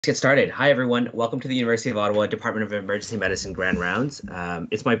Get started. Hi, everyone. Welcome to the University of Ottawa Department of Emergency Medicine Grand Rounds. My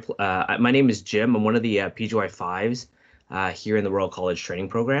name is Jim. I'm one of the PGY5s here in the Royal College Training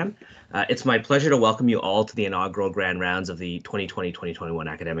Program. It's my pleasure to welcome you all to the inaugural Grand Rounds of the 2020-2021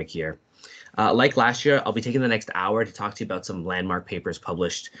 academic year. Like last year, I'll be taking the next hour to talk to you about some landmark papers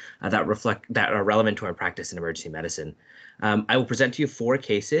published that are relevant to our practice in emergency medicine. I will present to you 4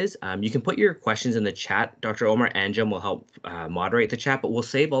 cases. You can put your questions in the chat. Dr. Omar Anjum will help moderate the chat, but we'll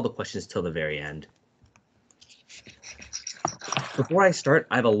save all the questions till the very end. Before I start,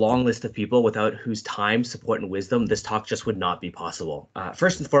 I have a long list of people without whose time, support, and wisdom this talk just would not be possible.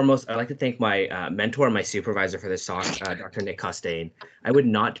 First and foremost, I'd like to thank my mentor and my supervisor for this talk, Dr. Nick Costain. I would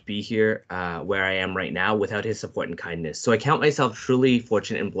not be here where I am right now without his support and kindness. So I count myself truly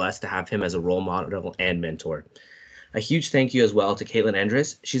fortunate and blessed to have him as a role model and mentor. A huge thank you as well to Caitlin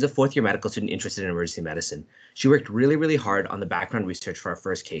Andrus. She's a 4th-year medical student interested in emergency medicine. She worked really hard on the background research for our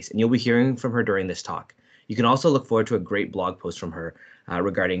first case, and you'll be hearing from her during this talk. You can also look forward to a great blog post from her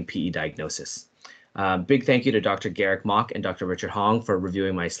regarding PE diagnosis. Big thank you to Dr. Garrick Mock and Dr. Richard Hong for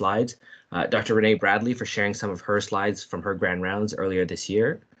reviewing my slides, Dr. Renee Bradley for sharing some of her slides from her grand rounds earlier this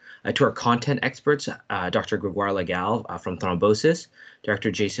year, to our content experts, Dr. Gregoire Legal from Thrombosis,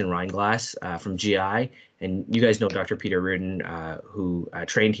 Dr. Jason Reinglass from GI, and you guys know Dr. Peter Reardon, who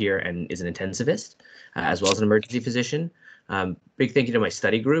trained here and is an intensivist, as well as an emergency physician. Big thank you to my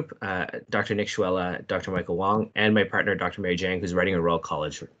study group, Dr. Nick Schuella, Dr. Michael Wong, and my partner, Dr. Mary Jang, who's writing at Royal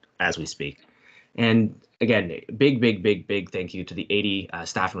College as we speak. And again, big thank you to the 80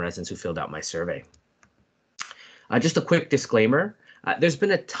 staff and residents who filled out my survey. Just a quick disclaimer. There's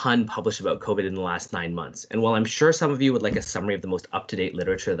been a ton published about COVID in the last 9 months, and while I'm sure some of you would like a summary of the most up-to-date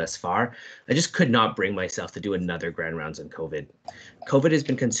literature thus far, I just could not bring myself to do another grand rounds on COVID. COVID has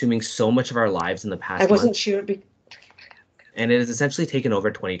been consuming so much of our lives in the past month. I wasn't sure. And it has essentially taken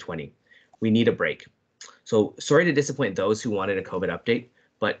over 2020. We need a break. So sorry to disappoint those who wanted a COVID update,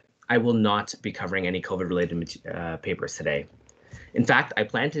 but I will not be covering any COVID-related papers today. In fact, I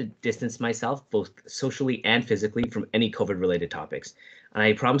plan to distance myself both socially and physically from any COVID-related topics, and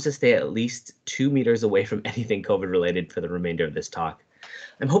I promise to stay at least 2 meters away from anything COVID-related for the remainder of this talk.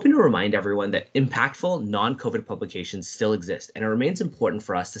 I'm hoping to remind everyone that impactful non-COVID publications still exist, and it remains important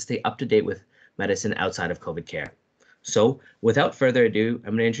for us to stay up to date with medicine outside of COVID care. So, without further ado,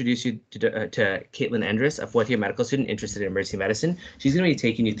 I'm going to introduce you to Caitlin Andrus, a 4th-year medical student interested in emergency medicine. She's going to be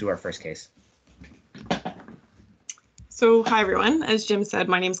taking you through our first case. So hi everyone, as Jim said,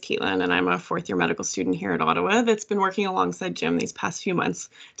 my name's Caitlin and I'm a 4th-year medical student here at Ottawa that's been working alongside Jim these past few months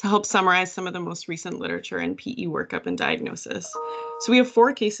to help summarize some of the most recent literature in PE workup and diagnosis. So we have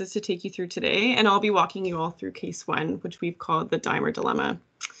 4 cases to take you through today, and I'll be walking you all through case 1, which we've called the dimer dilemma.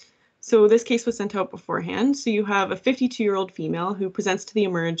 So this case was sent out beforehand. So you have a 52-year-old female who presents to the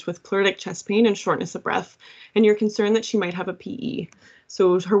emerge with pleuritic chest pain and shortness of breath, and you're concerned that she might have a PE.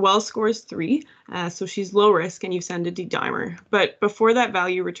 So her Wells score is 3, so she's low risk, and you send a D-dimer. But before that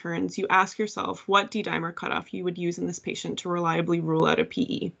value returns, you ask yourself what D-dimer cutoff you would use in this patient to reliably rule out a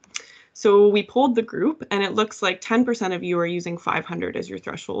PE. So we polled the group, and it looks like 10% of you are using 500 as your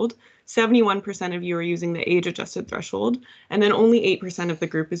threshold, 71% of you are using the age-adjusted threshold, and then only 8% of the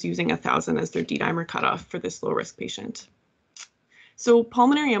group is using 1,000 as their D-dimer cutoff for this low-risk patient. So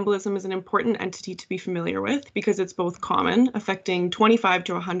pulmonary embolism is an important entity to be familiar with because it's both common, affecting 25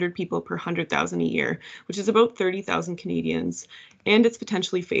 to 100 people per 100,000 a year, which is about 30,000 Canadians, and it's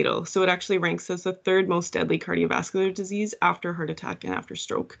potentially fatal. So it actually ranks as the 3rd most deadly cardiovascular disease after heart attack and after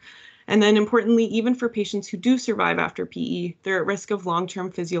stroke. And then importantly, even for patients who do survive after PE, they're at risk of long-term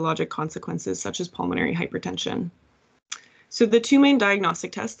physiologic consequences such as pulmonary hypertension. So the 2 main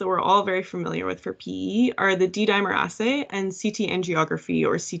diagnostic tests that we're all very familiar with for PE are the D-dimer assay and CT angiography,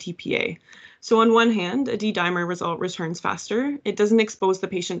 or CTPA. So on one hand, a D-dimer result returns faster, it doesn't expose the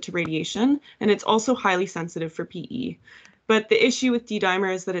patient to radiation, and it's also highly sensitive for PE. But the issue with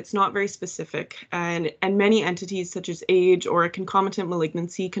D-dimer is that it's not very specific, and many entities such as age or a concomitant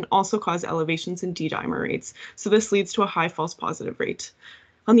malignancy can also cause elevations in D-dimer rates. So this leads to a high false positive rate.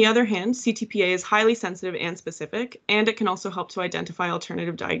 On the other hand, CTPA is highly sensitive and specific, and it can also help to identify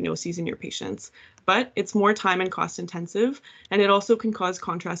alternative diagnoses in your patients. But it's more time and cost intensive, and it also can cause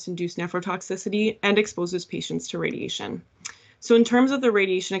contrast-induced nephrotoxicity and exposes patients to radiation. So in terms of the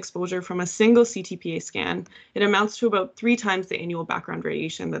radiation exposure from a single CTPA scan, it amounts to about 3 times the annual background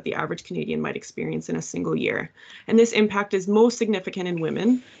radiation that the average Canadian might experience in a single year. And this impact is most significant in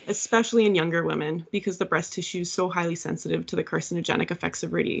women, especially in younger women, because the breast tissue is so highly sensitive to the carcinogenic effects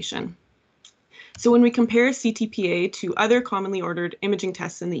of radiation. So when we compare CTPA to other commonly ordered imaging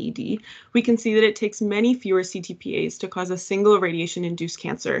tests in the ED, we can see that it takes many fewer CTPAs to cause a single radiation-induced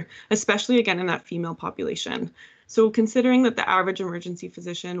cancer, especially again in that female population. So considering that the average emergency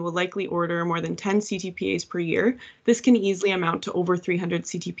physician will likely order more than 10 CTPAs per year, this can easily amount to over 300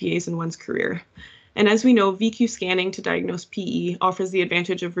 CTPAs in one's career. And as we know, VQ scanning to diagnose PE offers the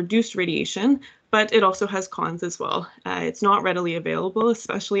advantage of reduced radiation, but it also has cons as well. It's not readily available,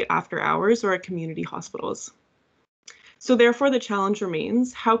 especially after hours or at community hospitals. So therefore, the challenge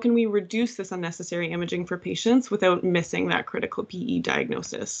remains, how can we reduce this unnecessary imaging for patients without missing that critical PE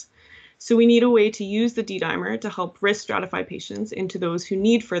diagnosis? So we need a way to use the D-dimer to help risk stratify patients into those who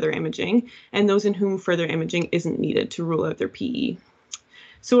need further imaging and those in whom further imaging isn't needed to rule out their PE.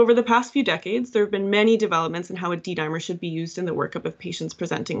 So over the past few decades, there have been many developments in how a D-dimer should be used in the workup of patients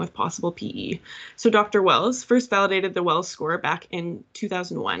presenting with possible PE. So Dr. Wells first validated the Wells score back in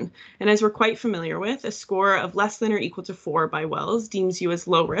 2001. And as we're quite familiar with, a score of less than or equal to 4 by Wells deems you as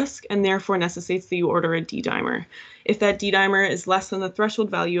low risk and therefore necessitates that you order a D-dimer. If that D-dimer is less than the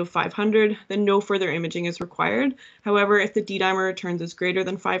threshold value of 500, then no further imaging is required. However, if the D-dimer returns as greater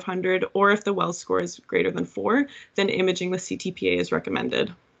than 500, or if the Wells score is greater than 4, then imaging with CTPA is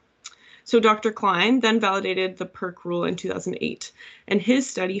recommended. So Dr. Klein then validated the PERC rule in 2008, and his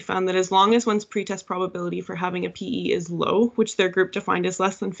study found that as long as one's pretest probability for having a PE is low, which their group defined as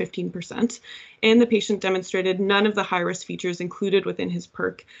less than 15%, and the patient demonstrated none of the high-risk features included within his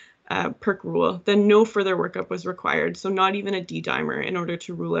PERC rule, then no further workup was required, so not even a D-dimer in order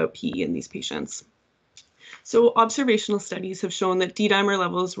to rule out PE in these patients. So observational studies have shown that D-dimer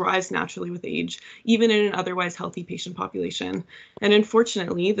levels rise naturally with age, even in an otherwise healthy patient population. And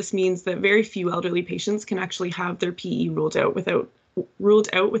unfortunately, this means that very few elderly patients can actually have their PE ruled out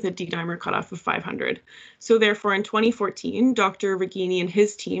with a D-dimer cutoff of 500. So therefore, in 2014, Dr. Regini and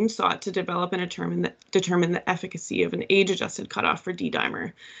his team sought to develop and determine the efficacy of an age-adjusted cutoff for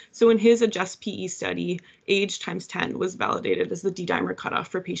D-dimer. So in his Adjust PE study, age times 10 was validated as the D-dimer cutoff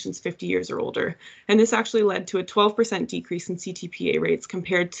for patients 50 years or older. And this actually led to a 12% decrease in CTPA rates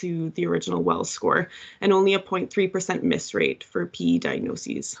compared to the original Wells score, and only a 0.3% miss rate for PE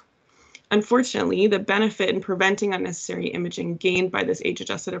diagnoses. Unfortunately, the benefit in preventing unnecessary imaging gained by this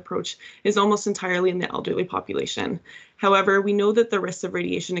age-adjusted approach is almost entirely in the elderly population. However, we know that the risks of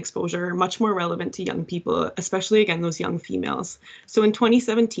radiation exposure are much more relevant to young people, especially, again, those young females. So in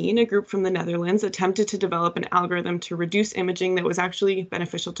 2017, a group from the Netherlands attempted to develop an algorithm to reduce imaging that was actually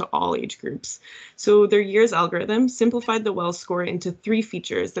beneficial to all age groups. So their years algorithm simplified the Wells score into 3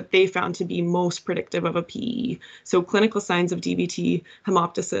 features that they found to be most predictive of a PE. So clinical signs of DVT,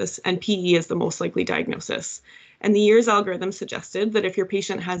 hemoptysis, and PE as the most likely diagnosis. And the years algorithm suggested that if your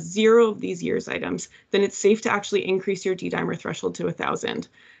patient has 0 of these years items, then it's safe to actually increase your D-dimer threshold to 1,000.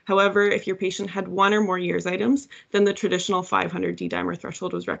 However, if your patient had 1 or more years items, then the traditional 500 D-dimer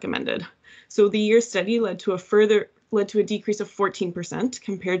threshold was recommended. So the year study led to a decrease of 14%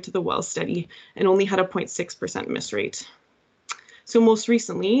 compared to the Wells study, and only had a 0.6% miss rate. So most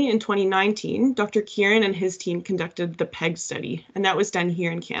recently, in 2019, Dr. Kieran and his team conducted the PEG study, and that was done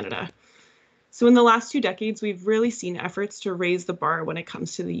here in Canada. So in the last 2 decades, we've really seen efforts to raise the bar when it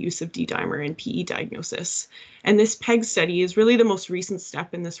comes to the use of D-dimer in PE diagnosis. And this PEG study is really the most recent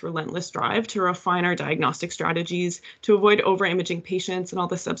step in this relentless drive to refine our diagnostic strategies, to avoid over-imaging patients and all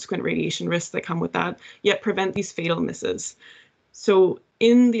the subsequent radiation risks that come with that, yet prevent these fatal misses. So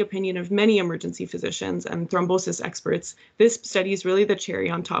in the opinion of many emergency physicians and thrombosis experts, this study is really the cherry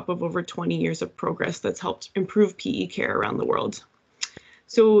on top of over 20 years of progress that's helped improve PE care around the world.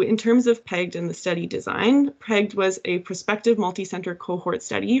 So in terms of PEGD and the study design, PEGD was a prospective multi-center cohort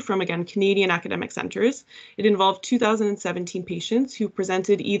study from, again, Canadian academic centers. It involved 2,017 patients who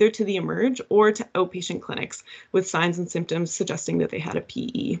presented either to the Emerge or to outpatient clinics with signs and symptoms suggesting that they had a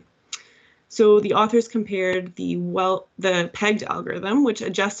PE. So the authors compared the PEGD algorithm, which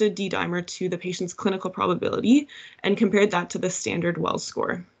adjusted D-dimer to the patient's clinical probability, and compared that to the standard Wells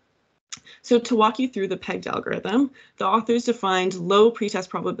score. So to walk you through the PEGD algorithm, the authors defined low pretest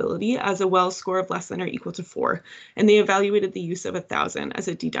probability as a Wells score of less than or equal to 4, and they evaluated the use of 1,000 as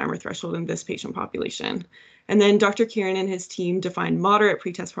a D-dimer threshold in this patient population. And then Dr. Kieran and his team defined moderate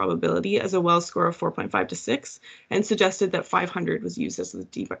pretest probability as a Wells score of 4.5 to 6, and suggested that 500 was used as the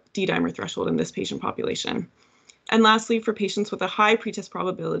D-dimer threshold in this patient population. And lastly, for patients with a high pretest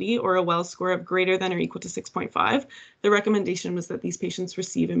probability or a Wells score of greater than or equal to 6.5, the recommendation was that these patients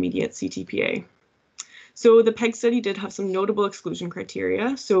receive immediate CTPA. So the PEG study did have some notable exclusion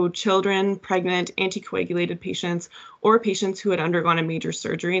criteria. So children, pregnant, anticoagulated patients, or patients who had undergone a major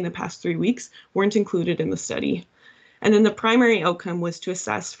surgery in the past 3 weeks weren't included in the study. And then the primary outcome was to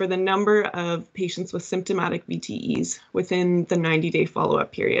assess for the number of patients with symptomatic VTEs within the 90-day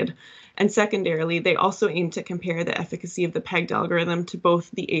follow-up period. And secondarily, they also aimed to compare the efficacy of the PEGD algorithm to both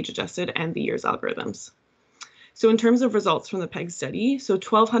the age-adjusted and the years algorithms. So in terms of results from the PEGD study, so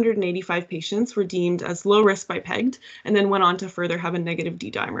 1,285 patients were deemed as low risk by PEGD and then went on to further have a negative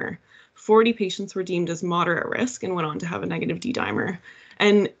D-dimer. 40 patients were deemed as moderate risk and went on to have a negative D-dimer.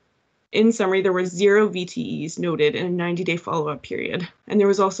 And in summary, there were 0 VTEs noted in a 90-day follow-up period. And there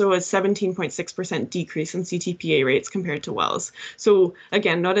was also a 17.6% decrease in CTPA rates compared to Wells. So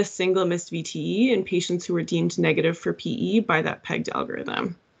again, not a single missed VTE in patients who were deemed negative for PE by that PEGD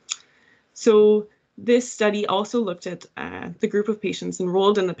algorithm. So this study also looked at the group of patients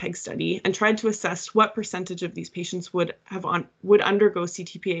enrolled in the PEG study and tried to assess what percentage of these patients would undergo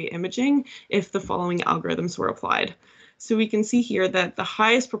CTPA imaging if the following algorithms were applied. So we can see here that the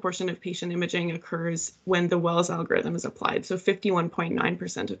highest proportion of patient imaging occurs when the Wells algorithm is applied, so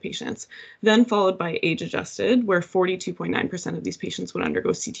 51.9% of patients, then followed by age-adjusted, where 42.9% of these patients would undergo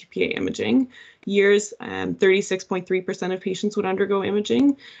CTPA imaging. Years, 36.3% of patients would undergo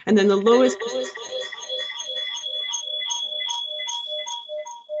imaging, and then the lowest...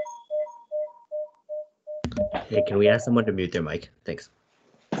 Hey, can we ask someone to mute their mic? Thanks.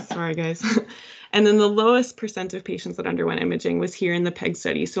 Sorry, guys. And then the lowest percent of patients that underwent imaging was here in the PEG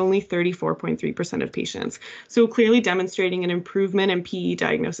study, so only 34.3% of patients. So clearly demonstrating an improvement in PE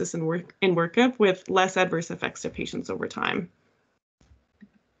diagnosis and workup with less adverse effects to patients over time.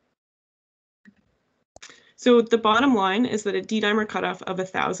 So the bottom line is that a D-dimer cutoff of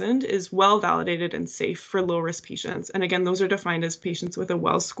 1,000 is well validated and safe for low-risk patients. And again, those are defined as patients with a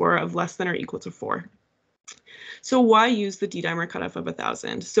Wells score of less than or equal to 4. So why use the D-dimer cutoff of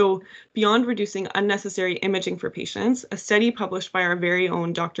 1,000? So beyond reducing unnecessary imaging for patients, a study published by our very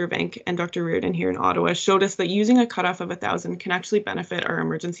own Dr. Venk and Dr. Reardon here in Ottawa showed us that using a cutoff of 1,000 can actually benefit our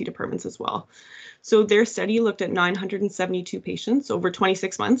emergency departments as well. So their study looked at 972 patients over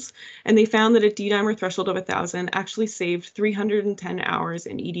 26 months, and they found that a D-dimer threshold of 1,000 actually saved 310 hours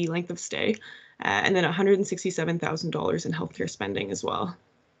in ED length of stay, and then $167,000 in healthcare spending as well.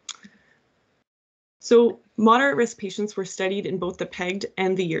 So moderate risk patients were studied in both the PEGD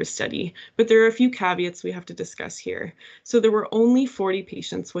and the years study, but there are a few caveats we have to discuss here. So there were only 40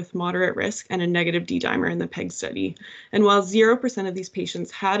 patients with moderate risk and a negative D-dimer in the PEGD study. And while 0% of these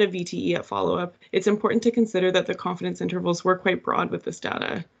patients had a VTE at follow-up, it's important to consider that the confidence intervals were quite broad with this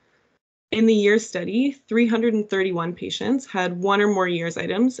data. In the years study, 331 patients had 1 or more years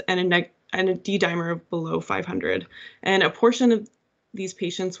items and a D-dimer of below 500. And a portion of these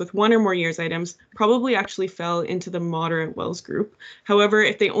patients with 1 or more years items probably actually fell into the moderate Wells group. However,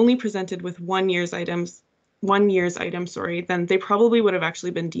 if they only presented with 1 year's item, then they probably would have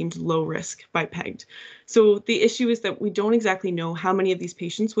actually been deemed low risk by PEGD. So the issue is that we don't exactly know how many of these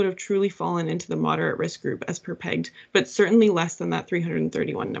patients would have truly fallen into the moderate risk group as per PEGD, but certainly less than that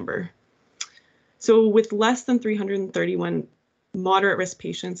 331 number. So with less than 331 moderate risk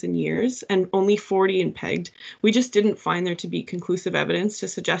patients in years and only 40 in PEGD, we just didn't find there to be conclusive evidence to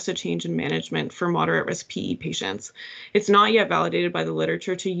suggest a change in management for moderate risk PE patients. It's not yet validated by the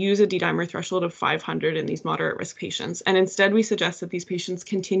literature to use a D-dimer threshold of 500 in these moderate risk patients, and instead we suggest that these patients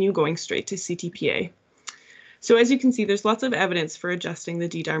continue going straight to CTPA. So as you can see, there's lots of evidence for adjusting the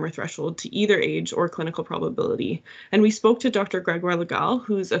D-dimer threshold to either age or clinical probability. And we spoke to Dr. Gregoire Legal,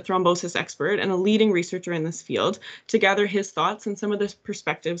 who's a thrombosis expert and a leading researcher in this field, to gather his thoughts and some of the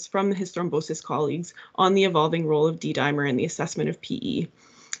perspectives from his thrombosis colleagues on the evolving role of D-dimer in the assessment of PE.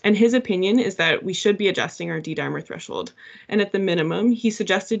 And his opinion is that we should be adjusting our D-dimer threshold. And at the minimum, he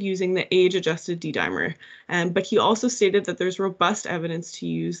suggested using the age-adjusted D-dimer. But he also stated that there's robust evidence to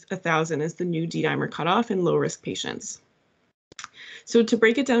use 1,000 as the new D-dimer cutoff in low-risk patients. So to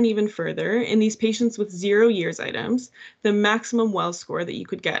break it down even further, in these patients with 0 years items, the maximum Wells score that you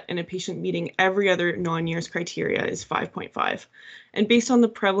could get in a patient meeting every other non-years criteria is 5.5. And based on the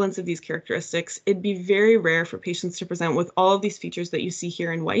prevalence of these characteristics, it'd be very rare for patients to present with all of these features that you see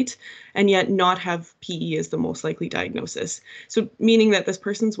here in white, and yet not have PE as the most likely diagnosis. So meaning that this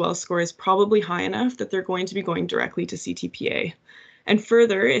person's Wells score is probably high enough that they're going to be going directly to CTPA. And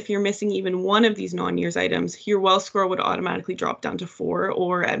further, if you're missing even one of these non-years items, your Wells score would automatically drop down to 4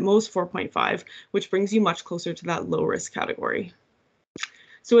 or at most 4.5, which brings you much closer to that low risk category.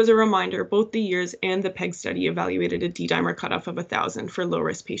 So as a reminder, both the years and the PEG study evaluated a D-dimer cutoff of 1,000 for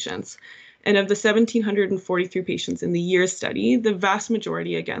low-risk patients. And of the 1,743 patients in the years study, the vast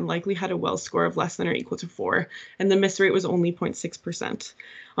majority, again, likely had a Wells score of less than or equal to 4, and the miss rate was only 0.6%.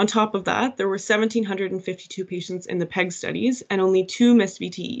 On top of that, there were 1,752 patients in the PEG studies and only 2 missed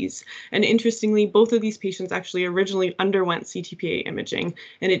VTEs. And interestingly, both of these patients actually originally underwent CTPA imaging,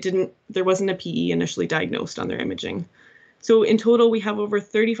 and there wasn't a PE initially diagnosed on their imaging. So in total, we have over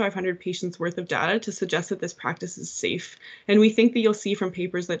 3,500 patients worth of data to suggest that this practice is safe. And we think that you'll see from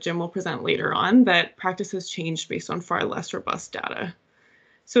papers that Jim will present later on that practice has changed based on far less robust data.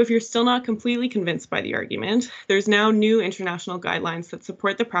 So if you're still not completely convinced by the argument, there's now new international guidelines that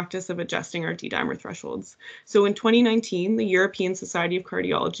support the practice of adjusting our D-dimer thresholds. So in 2019, the European Society of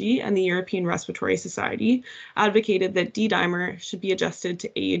Cardiology and the European Respiratory Society advocated that D-dimer should be adjusted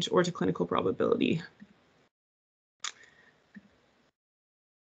to age or to clinical probability.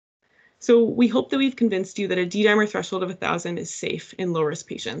 So we hope that we've convinced you that a D-dimer threshold of 1,000 is safe in low-risk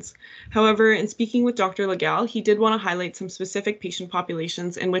patients. However, in speaking with Dr. Legal, he did want to highlight some specific patient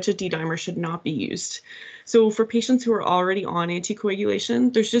populations in which a D-dimer should not be used. So for patients who are already on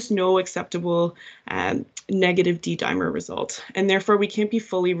anticoagulation, there's just no acceptable negative D-dimer result. And therefore, we can't be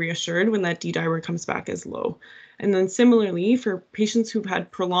fully reassured when that D-dimer comes back as low. And then similarly, for patients who've had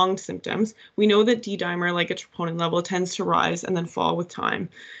prolonged symptoms, we know that D-dimer, like a troponin level, tends to rise and then fall with time.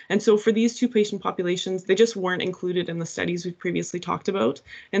 And so for these two patient populations, they just weren't included in the studies we've previously talked about.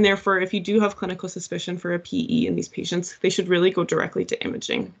 And therefore, if you do have clinical suspicion for a PE in these patients, they should really go directly to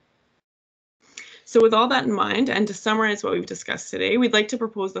imaging. So with all that in mind, and to summarize what we've discussed today, we'd like to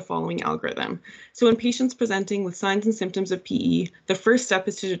propose the following algorithm. So in patients presenting with signs and symptoms of PE, the first step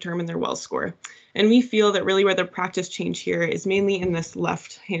is to determine their Wells score. And we feel that really where the practice change here is mainly in this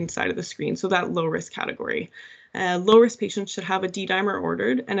left-hand side of the screen, so that low-risk category. Low-risk patients should have a D-dimer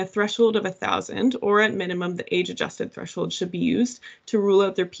ordered, and a threshold of 1,000, or at minimum, the age-adjusted threshold should be used to rule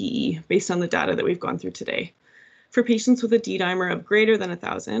out their PE based on the data that we've gone through today. For patients with a D-dimer of greater than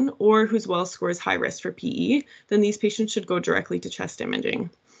 1,000 or whose Wells score is high risk for PE, then these patients should go directly to chest imaging.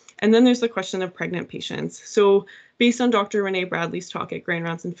 And then there's the question of pregnant patients. So based on Dr. Renee Bradley's talk at Grand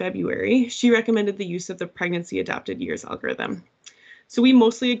Rounds in February, she recommended the use of the pregnancy adapted years algorithm. So we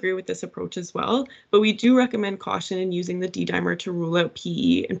mostly agree with this approach as well, but we do recommend caution in using the D-dimer to rule out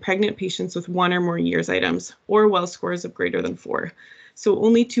PE in pregnant patients with 1 or more years items or Wells scores of greater than 4. So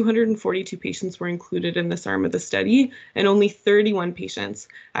only 242 patients were included in this arm of the study, and only 31 patients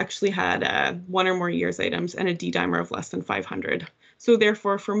actually had 1 or more years items and a D-dimer of less than 500. So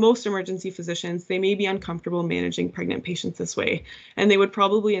therefore, for most emergency physicians, they may be uncomfortable managing pregnant patients this way, and they would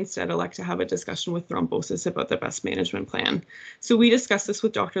probably instead elect to have a discussion with thrombosis about the best management plan. So we discussed this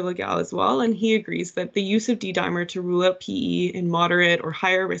with Dr. Legal as well, and he agrees that the use of D-dimer to rule out PE in moderate or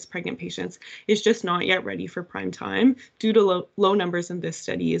higher risk pregnant patients is just not yet ready for prime time due to low numbers in this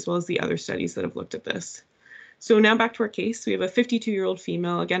study as well as the other studies that have looked at this. So now back to our case. We have a 52-year-old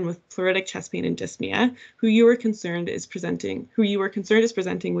female, again with pleuritic chest pain and dyspnea, who you were concerned is presenting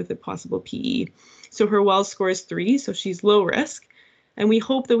with a possible PE. So her Wells score is 3, so she's low risk. And we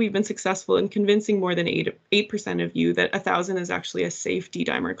hope that we've been successful in convincing more than 8% of you that 1,000 is actually a safe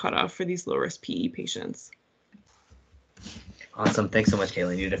D-dimer cutoff for these low-risk PE patients. Awesome. Thanks so much,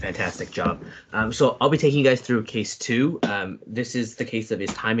 Caitlin. You did a fantastic job. So I'll be taking you guys through case 2. This is the case of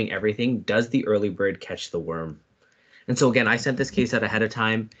is timing everything. Does the early bird catch the worm? And so again, I sent this case out ahead of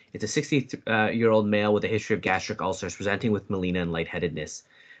time. It's a 60-year-old male with a history of gastric ulcers presenting with melena and lightheadedness.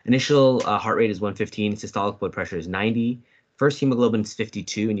 Initial heart rate is 115, systolic blood pressure is 90, first hemoglobin is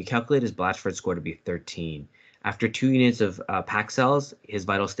 52, and you calculate his Blatchford score to be 13. After 2 units of PAC cells, his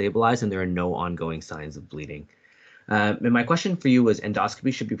vitals stabilize and there are no ongoing signs of bleeding. And my question for you was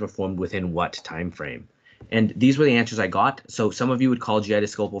endoscopy should be performed within what time frame? And these were the answers I got. So some of you would call GI to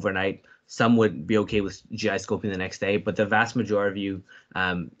scope overnight. Some would be okay with GI scoping the next day, but the vast majority of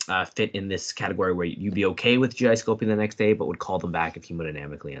you fit in this category where you'd be okay with GI scoping the next day, but would call them back if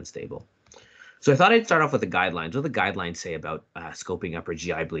hemodynamically unstable. So I thought I'd start off with the guidelines. What do the guidelines say about scoping upper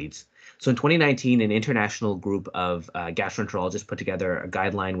GI bleeds? So in 2019, an international group of gastroenterologists put together a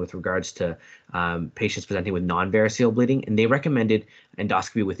guideline with regards to patients presenting with non-variceal bleeding, and they recommended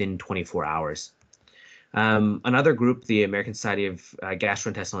endoscopy within 24 hours. Another group, the American Society of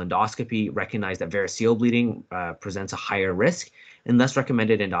Gastrointestinal Endoscopy, recognized that variceal bleeding presents a higher risk and thus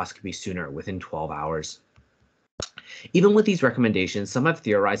recommended endoscopy sooner, within 12 hours. Even with these recommendations, some have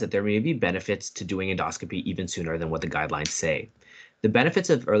theorized that there may be benefits to doing endoscopy even sooner than what the guidelines say. The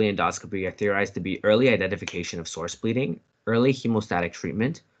benefits of early endoscopy are theorized to be early identification of source bleeding, early hemostatic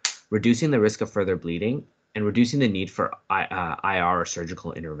treatment, reducing the risk of further bleeding, and reducing the need for IR or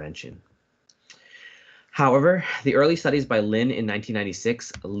surgical intervention. However, the early studies by Lin in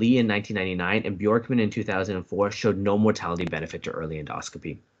 1996, Lee in 1999, and Bjorkman in 2004 showed no mortality benefit to early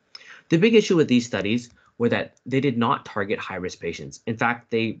endoscopy. The big issue with these studies were that they did not target high-risk patients. In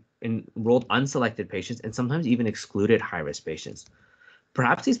fact, they enrolled unselected patients and sometimes even excluded high-risk patients.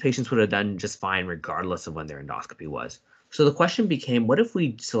 Perhaps these patients would have done just fine regardless of when their endoscopy was. So the question became, what if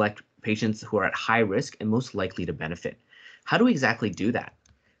we select patients who are at high risk and most likely to benefit? How do we exactly do that?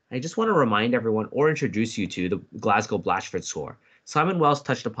 I just want to remind everyone or introduce you to the Glasgow-Blatchford score. Simon Wells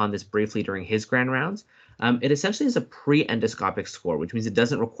touched upon this briefly during his grand rounds. It essentially is a pre-endoscopic score, which means it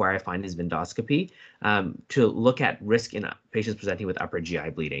doesn't require findings of endoscopy to look at risk in patients presenting with upper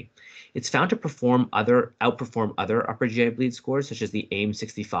GI bleeding. It's found to outperform other upper GI bleed scores, such as the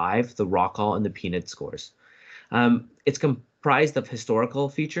AIM-65, the Rockall, and the PNID scores. It's comprised of historical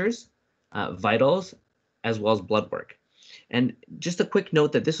features, vitals, as well as blood work. And just a quick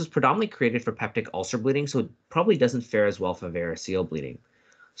note that this was predominantly created for peptic ulcer bleeding, so it probably doesn't fare as well for variceal bleeding.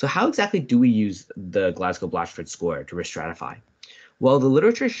 So how exactly do we use the Glasgow-Blatchford score to risk stratify? Well, the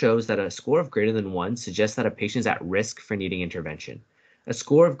literature shows that a score of greater than 1 suggests that a patient is at risk for needing intervention. A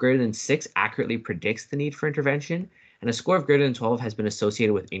score of greater than 6 accurately predicts the need for intervention, and a score of greater than 12 has been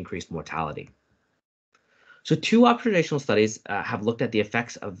associated with increased mortality. So 2 observational studies have looked at the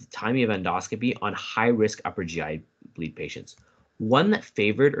effects of timing of endoscopy on high-risk upper GI bleed patients. One that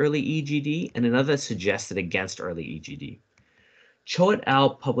favored early EGD and another that suggested against early EGD. Cho et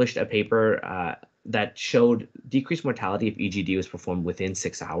al. Published a paper that showed decreased mortality if EGD was performed within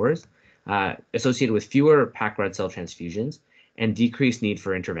 6 hours, associated with fewer packed red cell transfusions, and decreased need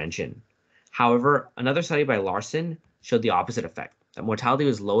for intervention. However, another study by Larson showed the opposite effect, that mortality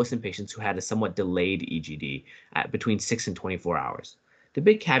was lowest in patients who had a somewhat delayed EGD at between 6 and 24 hours. The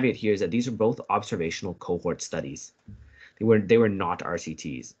big caveat here is that these are both observational cohort studies. They were not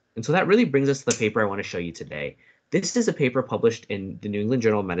RCTs. And so that really brings us to the paper I want to show you today. This is a paper published in the New England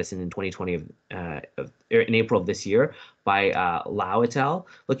Journal of Medicine in 2020, in April of this year, by Lau et al.,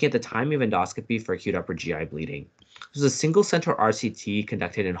 looking at the timing of endoscopy for acute upper GI bleeding. This was a single center RCT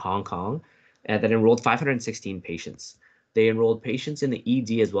conducted in Hong Kong that enrolled 516 patients. They enrolled patients in the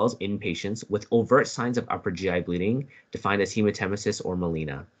ED as well as inpatients with overt signs of upper GI bleeding, defined as hematemesis or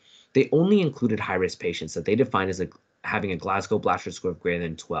melena. They only included high-risk patients that they defined as having a Glasgow-Blatchford score of greater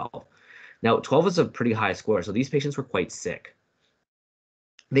than 12. Now, 12 is a pretty high score, so these patients were quite sick.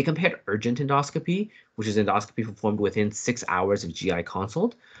 They compared urgent endoscopy, which is endoscopy performed within 6 hours of GI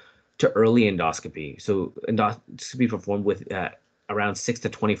consult, to early endoscopy. So endoscopy performed with around 6 to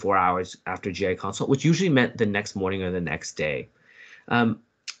 24 hours after GI consult, which usually meant the next morning or the next day.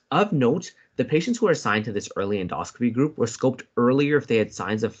 Of note, the patients who were assigned to this early endoscopy group were scoped earlier if they had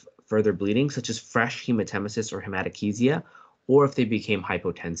signs of further bleeding, such as fresh hematemesis or hematochezia, or if they became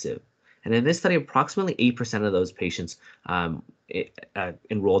hypotensive. And in this study, approximately 8% of those patients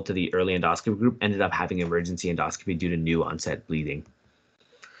enrolled to the early endoscopy group ended up having emergency endoscopy due to new onset bleeding.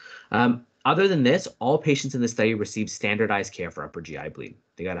 Other than this, all patients in the study received standardized care for upper GI bleed.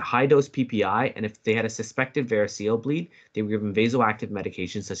 They got a high-dose PPI, and if they had a suspected variceal bleed, they were given vasoactive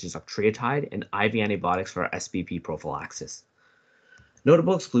medications such as octreotide and IV antibiotics for SBP prophylaxis.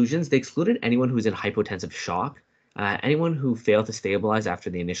 Notable exclusions, they excluded anyone who was in hypotensive shock, anyone who failed to stabilize after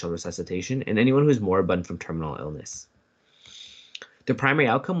the initial resuscitation, and anyone who was moribund from terminal illness. The primary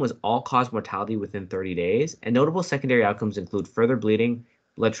outcome was all-cause mortality within 30 days, and notable secondary outcomes include further bleeding,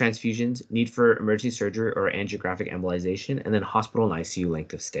 blood transfusions, need for emergency surgery or angiographic embolization, and then hospital and ICU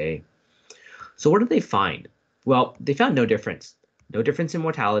length of stay. So what did they find? Well, they found no difference. No difference in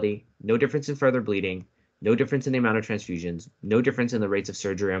mortality, no difference in further bleeding, no difference in the amount of transfusions, no difference in the rates of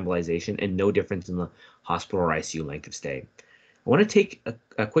surgery or embolization, and no difference in the hospital or ICU length of stay. I want to take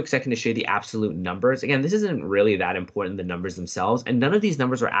a quick second to show you the absolute numbers. Again, this isn't really that important, the numbers themselves, and none of these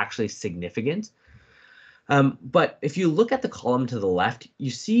numbers are actually significant. But if you look at the column to the left, you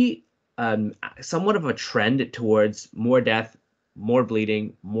see somewhat of a trend towards more death, more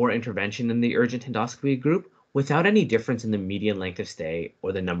bleeding, more intervention in the urgent endoscopy group without any difference in the median length of stay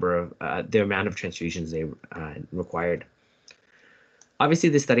or the amount of transfusions they required. Obviously,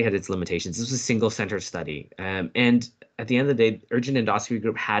 this study had its limitations. This was a single center study. And at the end of the day, urgent endoscopy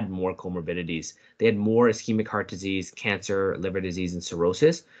group had more comorbidities. They had more ischemic heart disease, cancer, liver disease, and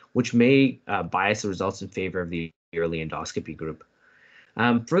cirrhosis, which may bias the results in favor of the early endoscopy group.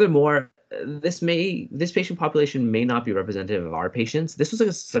 Furthermore, this patient population may not be representative of our patients. This was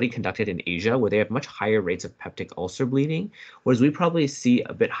a study conducted in Asia where they have much higher rates of peptic ulcer bleeding, whereas we probably see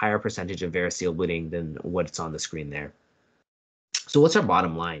a bit higher percentage of variceal bleeding than what's on the screen there. So what's our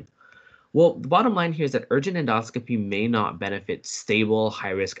bottom line? Well, the bottom line here is that urgent endoscopy may not benefit stable,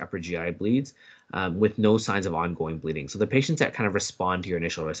 high-risk upper GI bleeds with no signs of ongoing bleeding. So the patients that kind of respond to your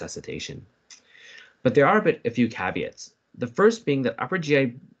initial resuscitation. But there are a few caveats. The first being that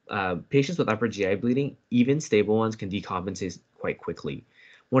patients with upper GI bleeding, even stable ones, can decompensate quite quickly.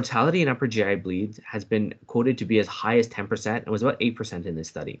 Mortality in upper GI bleeds has been quoted to be as high as 10% and was about 8% in this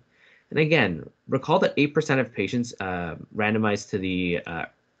study. And again, recall that 8% of patients randomized to the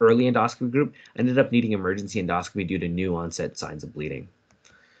early endoscopy group ended up needing emergency endoscopy due to new onset signs of bleeding.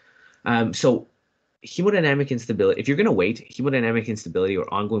 So hemodynamic instability, if you're going to wait, hemodynamic instability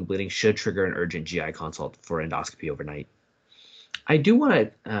or ongoing bleeding should trigger an urgent GI consult for endoscopy overnight. I do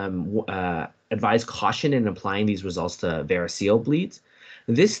want to advise caution in applying these results to variceal bleeds.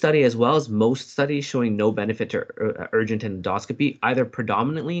 This study, as well as most studies showing no benefit to urgent endoscopy, either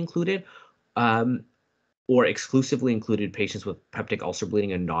predominantly included or exclusively included patients with peptic ulcer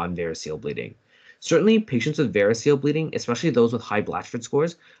bleeding and non-variceal bleeding. Certainly, patients with variceal bleeding, especially those with high Blatchford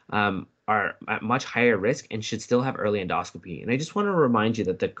scores, are at much higher risk and should still have early endoscopy. And I just want to remind you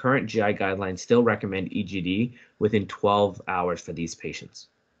that the current GI guidelines still recommend EGD within 12 hours for these patients.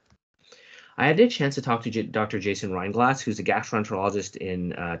 I had a chance to talk to Dr. Jason Reinglass, who's a gastroenterologist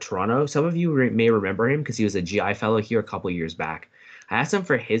in Toronto. Some of you may remember him because he was a GI fellow here a couple years back. I asked him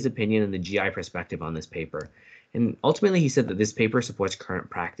for his opinion and the GI perspective on this paper. And ultimately, he said that this paper supports current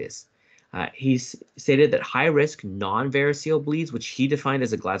practice. He stated that high-risk non-variceal bleeds, which he defined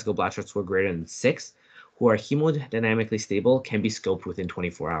as a Glasgow Blatchford score greater than 6, who are hemodynamically stable, can be scoped within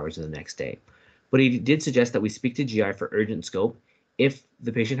 24 hours of the next day. But he did suggest that we speak to GI for urgent scope if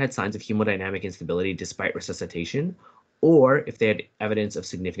the patient had signs of hemodynamic instability despite resuscitation, or if they had evidence of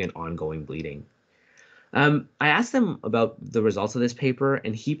significant ongoing bleeding. I asked him about the results of this paper,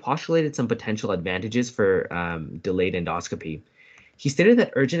 and he postulated some potential advantages for delayed endoscopy. He stated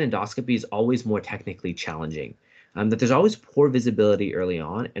that urgent endoscopy is always more technically challenging, that there's always poor visibility early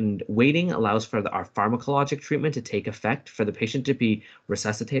on, and waiting allows for our pharmacologic treatment to take effect for the patient to be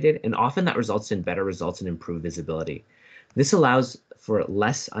resuscitated, and often that results in better results and improved visibility. This allows for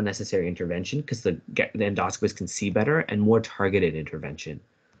less unnecessary intervention because the endoscopist can see better and more targeted intervention.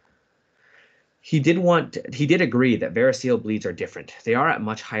 He did agree that variceal bleeds are different. They are at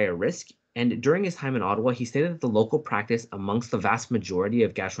much higher risk. And during his time in Ottawa, he stated that the local practice amongst the vast majority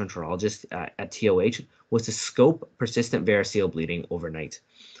of gastroenterologists at TOH was to scope persistent variceal bleeding overnight.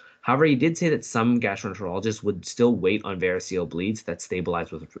 However, he did say that some gastroenterologists would still wait on variceal bleeds that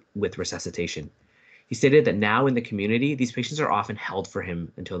stabilize with resuscitation. He stated that now in the community, these patients are often held for him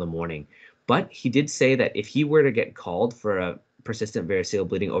until the morning. But he did say that if he were to get called for a persistent variceal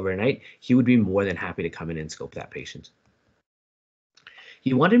bleeding overnight, he would be more than happy to come in and scope that patient.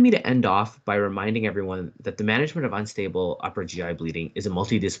 He wanted me to end off by reminding everyone that the management of unstable upper GI bleeding is a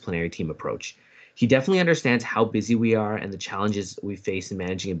multidisciplinary team approach. He definitely understands how busy we are and the challenges we face in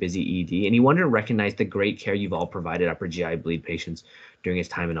managing a busy ED, and he wanted to recognize the great care you've all provided upper GI bleed patients during his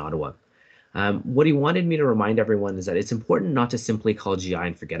time in Ottawa. What he wanted me to remind everyone is that it's important not to simply call GI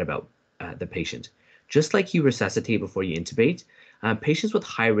and forget about the patient. Just like you resuscitate before you intubate, patients with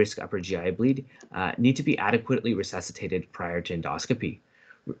high-risk upper GI bleed need to be adequately resuscitated prior to endoscopy.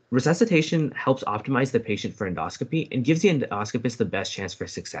 Resuscitation helps optimize the patient for endoscopy and gives the endoscopist the best chance for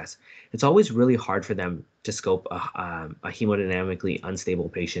success. It's always really hard for them to scope a hemodynamically unstable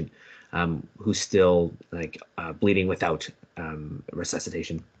patient who's still bleeding without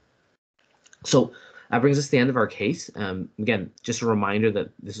resuscitation. So that brings us to the end of our case. Again, just a reminder that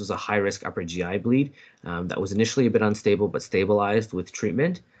this was a high-risk upper GI bleed that was initially a bit unstable but stabilized with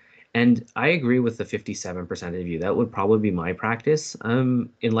treatment. And I agree with the 57% of you. That would probably be my practice in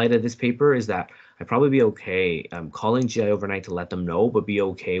light of this paper, is that I'd probably be okay calling GI overnight to let them know, but be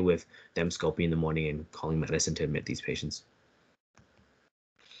okay with them scoping in the morning and calling medicine to admit these patients.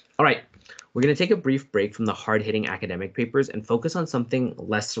 All right, we're going to take a brief break from the hard-hitting academic papers and focus on something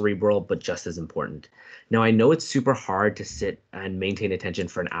less cerebral, but just as important. Now, I know it's super hard to sit and maintain attention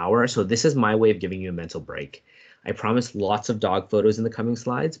for an hour, so this is my way of giving you a mental break. I promise lots of dog photos in the coming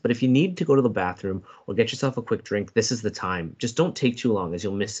slides, but if you need to go to the bathroom or get yourself a quick drink, this is the time. Just don't take too long, as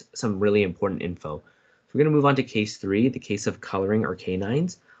you'll miss some really important info. So we're going to move on to case 3, the case of coloring our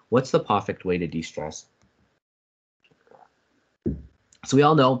canines. What's the perfect way to de-stress? So we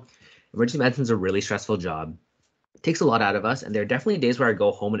all know emergency medicine is a really stressful job. It takes a lot out of us, and there are definitely days where I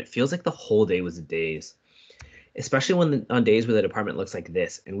go home and it feels like the whole day was a daze. Especially on days where the department looks like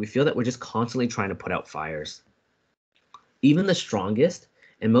this, and we feel that we're just constantly trying to put out fires. Even the strongest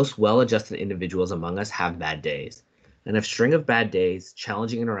and most well-adjusted individuals among us have bad days. And a string of bad days,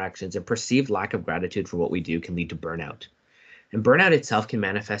 challenging interactions, and perceived lack of gratitude for what we do can lead to burnout. And burnout itself can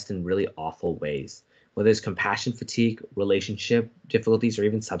manifest in really awful ways, whether it's compassion fatigue, relationship difficulties, or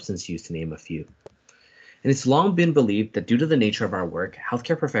even substance use, to name a few. And it's long been believed that due to the nature of our work,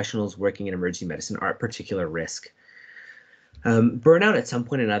 healthcare professionals working in emergency medicine are at particular risk. Burnout at some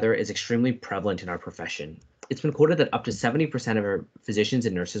point or another is extremely prevalent in our profession. It's been quoted that up to 70% of our physicians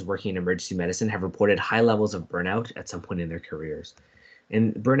and nurses working in emergency medicine have reported high levels of burnout at some point in their careers.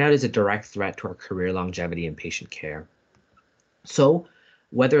 And burnout is a direct threat to our career longevity and patient care. So,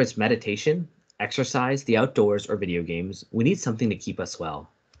 whether it's meditation, exercise, the outdoors, or video games, we need something to keep us well.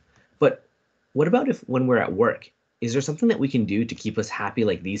 But what about if when we're at work? Is there something that we can do to keep us happy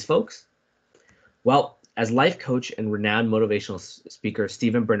like these folks? Well, as life coach and renowned motivational speaker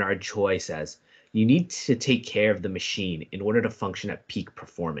Stephen Bernard Choi says, you need to take care of the machine in order to function at peak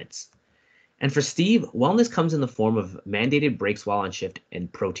performance. And for Steve, wellness comes in the form of mandated breaks while on shift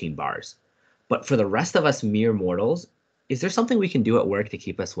and protein bars. But for the rest of us mere mortals, is there something we can do at work to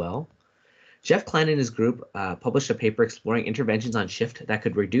keep us well? Jeff Klein and his group published a paper exploring interventions on shift that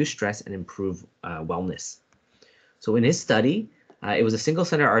could reduce stress and improve wellness. So in his study, it was a single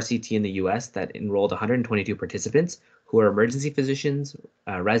center RCT in the US that enrolled 122 participants who are emergency physicians,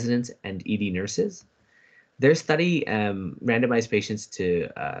 residents, and ED nurses. Their study randomized patients to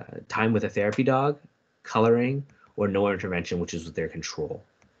time with a therapy dog, coloring, or no intervention, which is their control.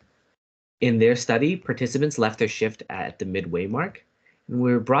 In their study, participants left their shift at the midway mark and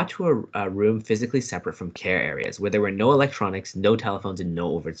were brought to a room physically separate from care areas where there were no electronics, no telephones, and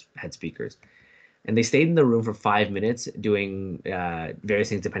no overhead speakers. And they stayed in the room for 5 minutes doing various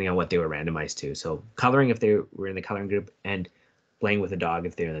things depending on what they were randomized to. So coloring if they were in the coloring group, and playing with a dog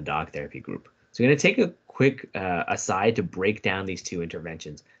if they're in the dog therapy group. So I'm going to take a quick aside to break down these two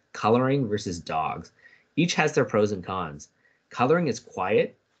interventions, coloring versus dogs. Each has their pros and cons. Coloring is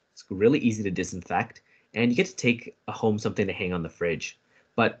quiet, it's really easy to disinfect, and you get to take home something to hang on the fridge.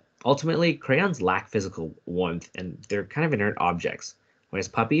 But ultimately, crayons lack physical warmth, and they're kind of inert objects. Whereas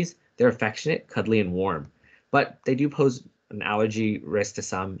puppies, they're affectionate, cuddly, and warm. But they do pose an allergy risk to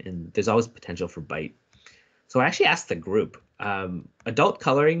some, and there's always potential for bite. So I actually asked the group, adult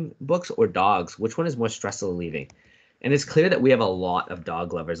coloring books or dogs, which one is more stressful relieving? And it's clear that we have a lot of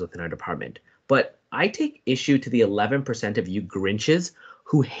dog lovers within our department. But I take issue to the 11% of you Grinches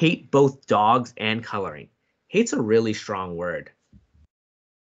who hate both dogs and coloring. Hate's a really strong word.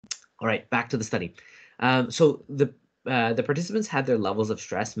 All right, back to the study. So the participants had their levels of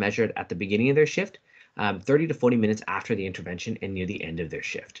stress measured at the beginning of their shift, 30 to 40 minutes after the intervention, and near the end of their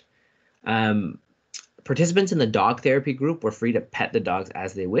shift. Participants in the dog therapy group were free to pet the dogs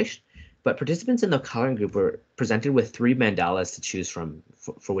as they wished, but participants in the coloring group were presented with 3 mandalas to choose from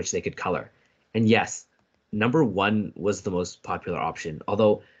for which they could color. And yes, number 1 was the most popular option,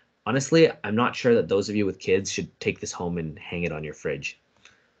 although honestly, I'm not sure that those of you with kids should take this home and hang it on your fridge.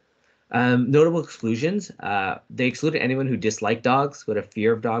 Notable exclusions, they excluded anyone who disliked dogs, who had a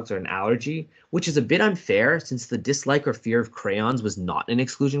fear of dogs or an allergy, which is a bit unfair since the dislike or fear of crayons was not an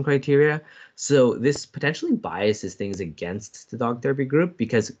exclusion criteria. So this potentially biases things against the dog therapy group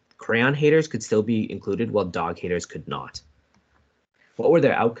because crayon haters could still be included while dog haters could not. What were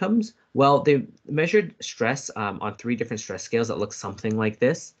their outcomes? Well, they measured stress on 3 different stress scales that look something like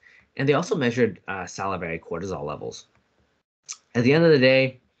this. And they also measured salivary cortisol levels. At the end of the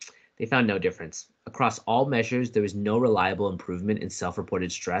day, they found no difference. Across all measures, there was no reliable improvement in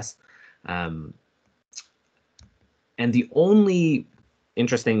self-reported stress. And the only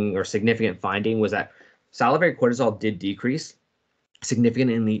interesting or significant finding was that salivary cortisol did decrease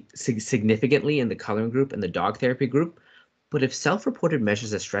significantly in the coloring group and the dog therapy group. But if self-reported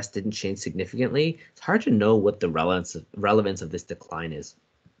measures of stress didn't change significantly, it's hard to know what the relevance of this decline is.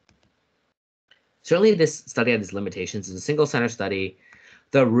 Certainly, this study had its limitations. It's a single center study.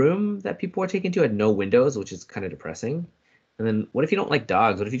 The room that people were taken to had no windows, which is kind of depressing. And then what if you don't like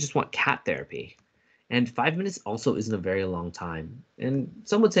dogs? What if you just want cat therapy? And 5 minutes also isn't a very long time. And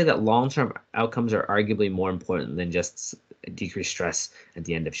some would say that long-term outcomes are arguably more important than just decreased stress at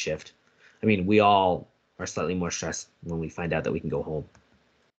the end of shift. I mean, we all are slightly more stressed when we find out that we can go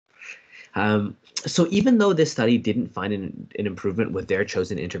home. So even though this study didn't find an improvement with their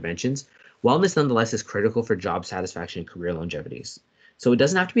chosen interventions, wellness nonetheless is critical for job satisfaction and career longevity. So it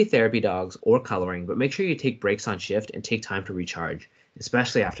doesn't have to be therapy dogs or coloring, but make sure you take breaks on shift and take time to recharge,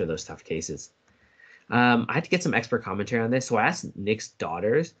 especially after those tough cases. I had to get some expert commentary on this, so I asked Nick's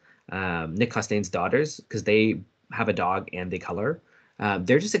daughters, Nick Costain's daughters, because they have a dog and they color.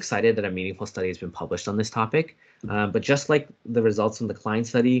 They're just excited that a meaningful study has been published on this topic. But just like the results from the Klein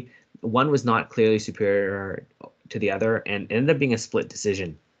study, one was not clearly superior to the other and ended up being a split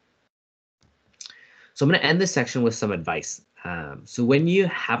decision. So I'm going to end this section with some advice. So when you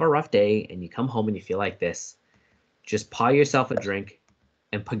have a rough day and you come home and you feel like this, just pour yourself a drink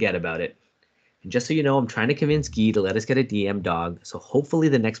and forget about it. And just so you know, I'm trying to convince Guy to let us get a DM dog, so hopefully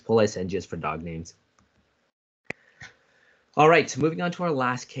the next poll I send you is for dog names. All right, so moving on to our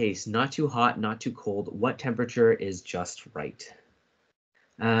last case. Not too hot, not too cold. What temperature is just right?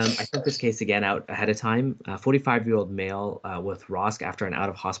 I sent this case again out ahead of time. 45-year-old male with ROSC after an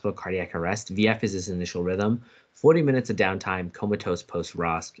out-of-hospital cardiac arrest. VF is his initial rhythm. 40 minutes of downtime, comatose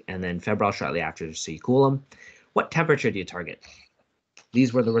post-ROSC, and then febrile shortly after, so you cool him. What temperature do you target?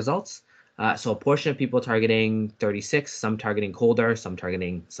 These were the results. So a portion of people targeting 36, some targeting colder, some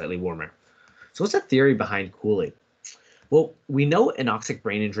targeting slightly warmer. So what's the theory behind cooling? Well, we know anoxic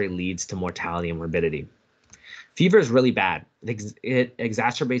brain injury leads to mortality and morbidity. Fever is really bad. It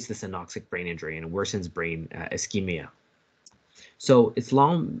exacerbates this anoxic brain injury and worsens brain ischemia. So it's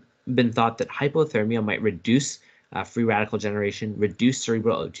long been thought that hypothermia might reduce free radical generation, reduce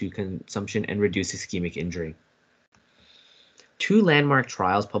cerebral O2 consumption, and reduce ischemic injury. Two landmark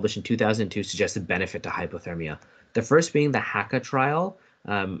trials published in 2002 suggested benefit to hypothermia. The first being the HACA trial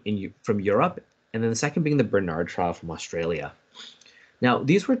from Europe, and then the second being the Bernard trial from Australia. Now,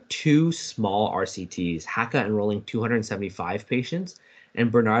 these were two small RCTs, HACA enrolling 275 patients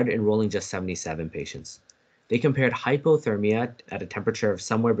and Bernard enrolling just 77 patients. They compared hypothermia at a temperature of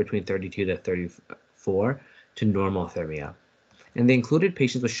somewhere between 32 to 34 to normothermia. And they included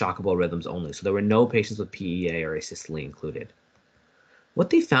patients with shockable rhythms only, so there were no patients with PEA or asystole included. What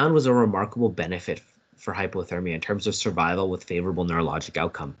they found was a remarkable benefit for hypothermia in terms of survival with favorable neurologic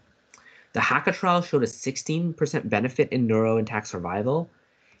outcome. The HACA trial showed a 16% benefit in neurointact survival,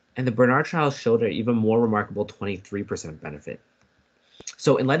 and the Bernard trial showed an even more remarkable 23% benefit.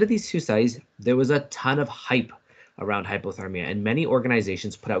 So in light of these two studies, there was a ton of hype around hypothermia, and many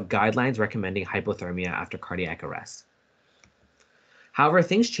organizations put out guidelines recommending hypothermia after cardiac arrest. However,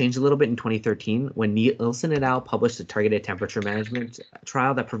 things changed a little bit in 2013 when Nielsen et al. Published a targeted temperature management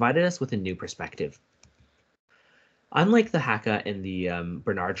trial that provided us with a new perspective. Unlike the HACA and the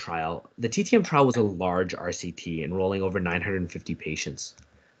Bernard trial, the TTM trial was a large RCT enrolling over 950 patients.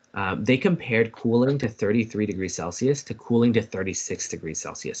 They compared cooling to 33 degrees Celsius to cooling to 36 degrees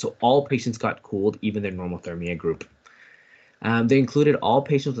Celsius. So all patients got cooled, even their normothermia group. They included all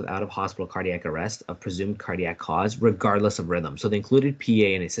patients with out-of-hospital cardiac arrest of presumed cardiac cause, regardless of rhythm. So they included PA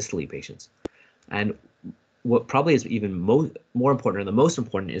and asystole patients. And what probably is even more important, or the most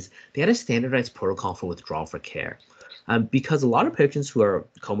important, is they had a standardized protocol for withdrawal for care. Because a lot of patients who are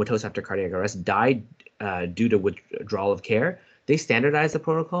comatose after cardiac arrest died due to withdrawal of care, they standardized the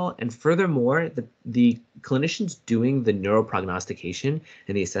protocol, and furthermore, the clinicians doing the neuroprognostication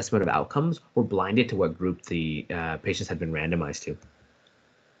and the assessment of outcomes were blinded to what group the patients had been randomized to.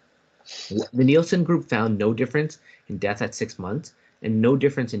 The Nielsen group found no difference in death at 6 months and no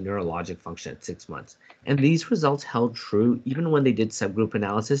difference in neurologic function at 6 months. And these results held true even when they did subgroup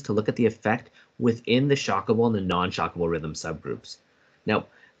analysis to look at the effect within the shockable and the non-shockable rhythm subgroups. Now,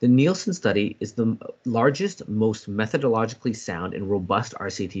 the Nielsen study is the largest, most methodologically sound and robust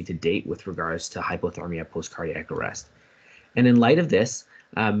RCT to date with regards to hypothermia post-cardiac arrest. And in light of this,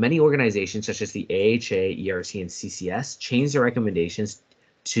 many organizations such as the AHA, ERC, and CCS changed their recommendations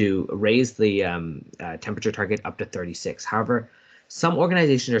to raise the temperature target up to 36. However, some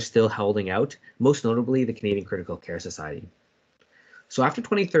organizations are still holding out, most notably the Canadian Critical Care Society. So after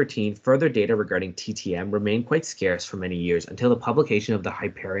 2013, further data regarding TTM remained quite scarce for many years until the publication of the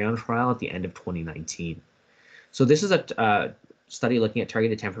Hyperion trial at the end of 2019. So this is a study looking at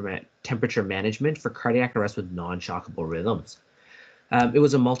targeted temperature management for cardiac arrest with non-shockable rhythms. It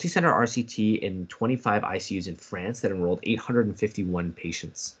was a multi-center RCT in 25 ICUs in France that enrolled 851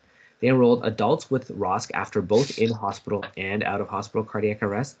 patients. They enrolled adults with ROSC after both in-hospital and out-of-hospital cardiac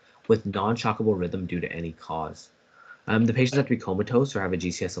arrest with non-shockable rhythm due to any cause. The patients have to be comatose or have a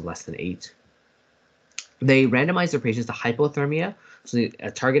GCS of less than 8. They randomized their patients to hypothermia, so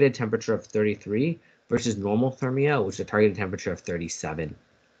a targeted temperature of 33, versus normothermia, which is a targeted temperature of 37.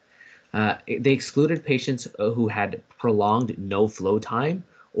 They excluded patients who had prolonged no flow time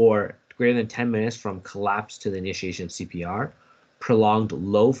or greater than 10 minutes from collapse to the initiation of CPR, prolonged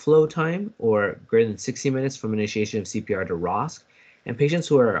low flow time or greater than 60 minutes from initiation of CPR to ROSC, and patients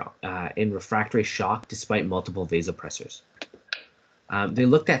who are in refractory shock despite multiple vasopressors. They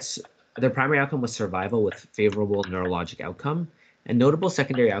looked at their primary outcome was survival with favorable neurologic outcome, and notable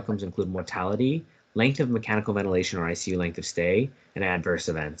secondary outcomes include mortality, length of mechanical ventilation or ICU length of stay, and adverse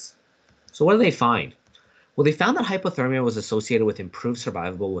events. So what did they find? Well, they found that hypothermia was associated with improved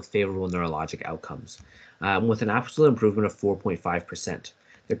survival with favorable neurologic outcomes, with an absolute improvement of 4.5%.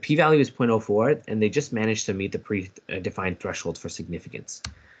 Their p-value is 0.04, and they just managed to meet the predefined threshold for significance.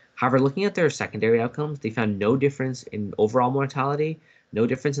 However, looking at their secondary outcomes, they found no difference in overall mortality, no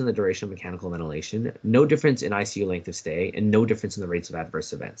difference in the duration of mechanical ventilation, no difference in ICU length of stay, and no difference in the rates of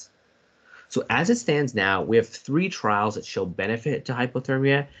adverse events. So as it stands now, we have 3 trials that show benefit to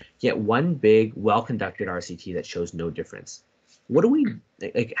hypothermia, yet one big, well-conducted RCT that shows no difference. What do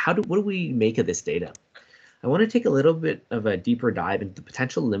we make of this data? I want to take a little bit of a deeper dive into the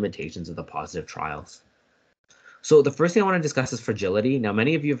potential limitations of the positive trials. So the first thing I want to discuss is fragility. Now,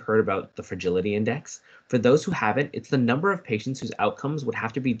 many of you have heard about the fragility index. For those who haven't, it's the number of patients whose outcomes would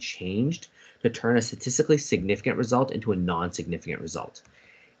have to be changed to turn a statistically significant result into a non-significant result.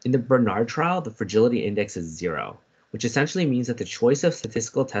 In the Bernard trial, the fragility index is 0, which essentially means that the choice of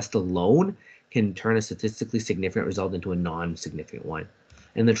statistical test alone can turn a statistically significant result into a non-significant one.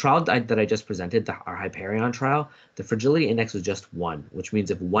 In the trial that I just presented, our Hyperion trial, the fragility index was just 1, which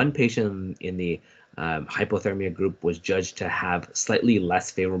means if one patient in the hypothermia group was judged to have slightly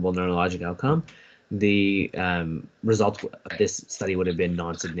less favorable neurologic outcome, the result of this study would have been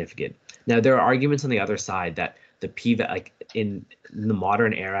non-significant. Now, there are arguments on the other side that the like in the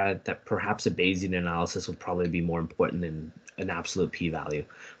modern era, that perhaps a Bayesian analysis would probably be more important than an absolute p-value,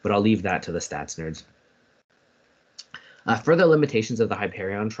 but I'll leave that to the stats nerds. Further limitations of the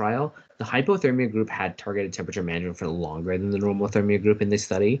Hyperion trial, the hypothermia group had targeted temperature management for longer than the normothermia group in this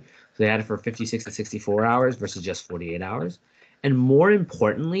study. So they had it for 56 to 64 hours versus just 48 hours. And more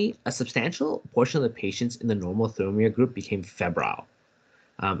importantly, a substantial portion of the patients in the normothermia group became febrile.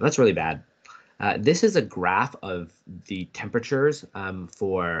 That's really bad. This is a graph of the temperatures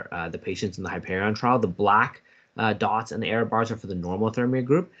for the patients in the Hyperion trial. The black dots and the error bars are for the normothermia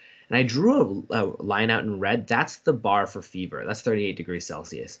group. And I drew a line out in red. That's the bar for fever. That's 38 degrees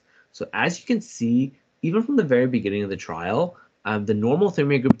Celsius. So as you can see, even from the very beginning of the trial, the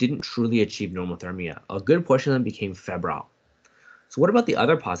normothermia group didn't truly achieve normothermia. A good portion of them became febrile. So what about the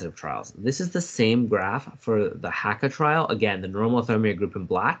other positive trials? This is the same graph for the HACA trial. Again, the normothermia group in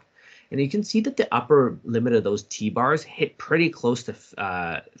black. And you can see that the upper limit of those T-bars hit pretty close to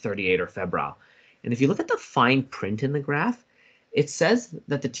 38 or febrile. And if you look at the fine print in the graph, it says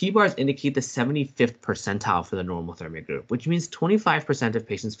that the T-bars indicate the 75th percentile for the normothermia group, which means 25% of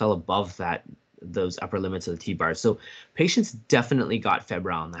patients fell above those upper limits of the T-bars. So patients definitely got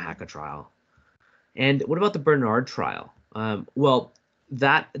febrile in the HACA trial. And what about the Bernard trial? Well,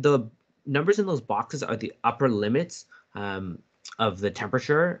 the numbers in those boxes are the upper limits of the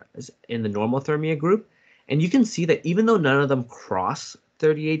temperature in the normothermia group. And you can see that even though none of them cross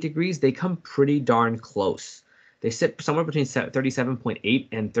 38 degrees, they come pretty darn close. They sit somewhere between 37.8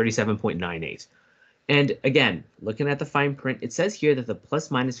 and 37.98. And again, looking at the fine print, it says here that the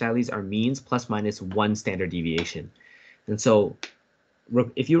plus minus values are means plus minus 1 standard deviation. And so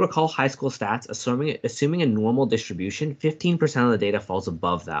if you recall high school stats, assuming a normal distribution, 15% of the data falls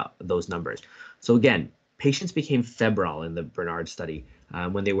above those numbers. So again, patients became febrile in the Bernard study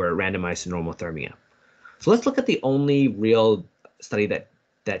when they were randomized to normothermia. So let's look at the only real study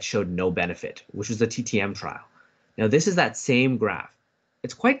that showed no benefit, which was the TTM trial. Now, this is that same graph.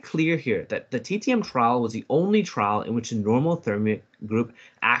 It's quite clear here that the TTM trial was the only trial in which the normothermic group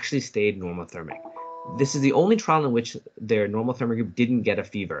actually stayed normothermic. This is the only trial in which their normothermic group didn't get a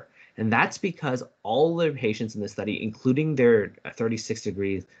fever. And that's because all the patients in the study, including their 36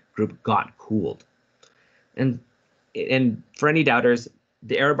 degrees group, got cooled. And for any doubters,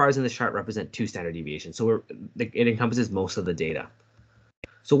 the error bars in this chart represent 2 standard deviations. So it encompasses most of the data.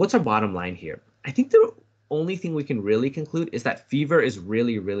 So what's our bottom line here? I think the only thing we can really conclude is that fever is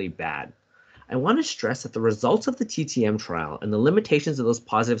really, really bad. I want to stress that the results of the TTM trial and the limitations of those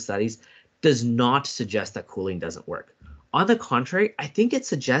positive studies does not suggest that cooling doesn't work. On the contrary, I think it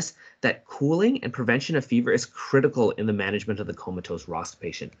suggests that cooling and prevention of fever is critical in the management of the comatose ROSC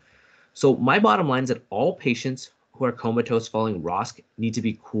patient. So my bottom line is that all patients who are comatose following ROSC need to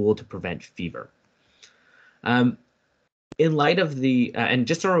be cooled to prevent fever. In light of the, and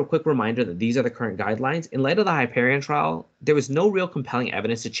just a quick reminder that these are the current guidelines, in light of the Hyperion trial, there was no real compelling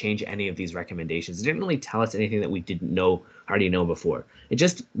evidence to change any of these recommendations. It didn't really tell us anything that we didn't already know before. It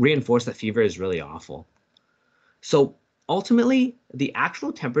just reinforced that fever is really awful. So ultimately, the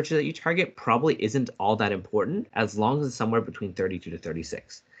actual temperature that you target probably isn't all that important as long as it's somewhere between 32 to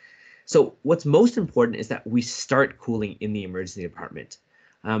 36. So what's most important is that we start cooling in the emergency department.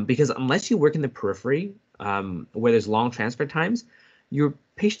 Because unless you work in the periphery, where there's long transfer times, your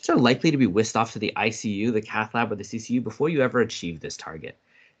patients are likely to be whisked off to the ICU, the cath lab, or the CCU before you ever achieve this target.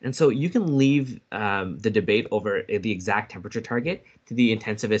 And so you can leave the debate over the exact temperature target to the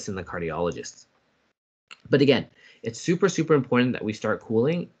intensivists and the cardiologists. But again, It's super, super important that we start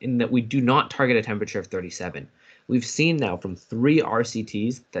cooling and that we do not target a temperature of 37. We've seen now from 3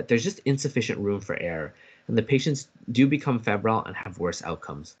 RCTs that there's just insufficient room for air, and the patients do become febrile and have worse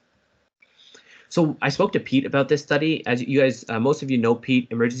outcomes. So I spoke to Pete about this study. As you guys, most of you know Pete,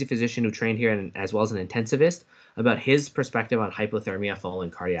 emergency physician who trained here and as well as an intensivist, about his perspective on hypothermia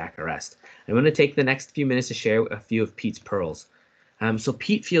following cardiac arrest. I'm going to take the next few minutes to share a few of Pete's pearls. So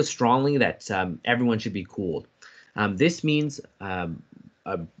Pete feels strongly that everyone should be cooled. This means a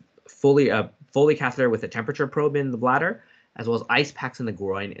Foley catheter with a temperature probe in the bladder, as well as ice packs in the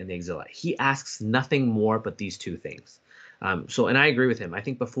groin and the axilla. He asks nothing more but these two things. And I agree with him. I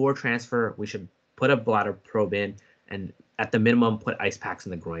think before transfer, we should put a bladder probe in and at the minimum put ice packs in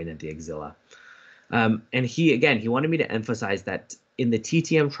the groin and the axilla. And he wanted me to emphasize that in the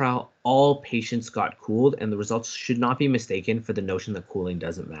TTM trial, all patients got cooled and the results should not be mistaken for the notion that cooling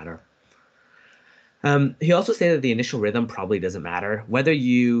doesn't matter. He also said that the initial rhythm probably doesn't matter. Whether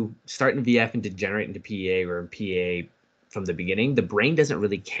you start in VF and degenerate into PA or PA from the beginning, the brain doesn't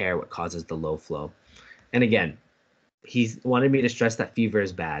really care what causes the low flow. And again, he wanted me to stress that fever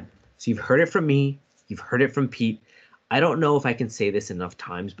is bad. So you've heard it from me, you've heard it from Pete. I don't know if I can say this enough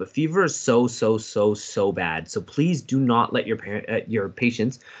times, but fever is so bad. So please do not let your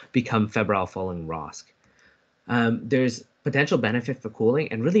patients become febrile following ROSC. There's potential benefit for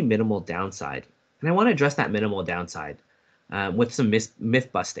cooling and really minimal downside. And I want to address that minimal downside with some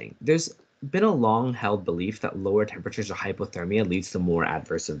myth busting. There's been a long held belief that lower temperatures or hypothermia leads to more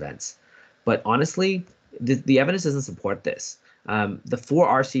adverse events. But honestly, the evidence doesn't support this. The 4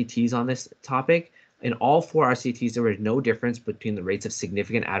 RCTs on this topic, in all 4 RCTs, there was no difference between the rates of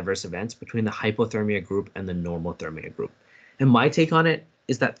significant adverse events between the hypothermia group and the normothermia group. And my take on it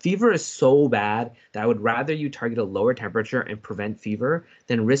is that fever is so bad that I would rather you target a lower temperature and prevent fever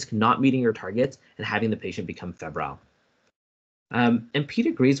than risk not meeting your targets and having the patient become febrile. And Pete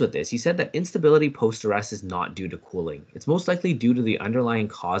agrees with this. He said that instability post-arrest is not due to cooling. It's most likely due to the underlying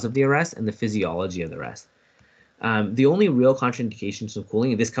cause of the arrest and the physiology of the arrest. The only real contraindications of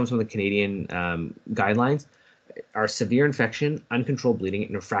cooling, and this comes from the Canadian guidelines, are severe infection, uncontrolled bleeding,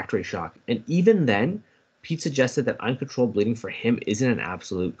 and refractory shock. And even then, Pete suggested that uncontrolled bleeding for him isn't an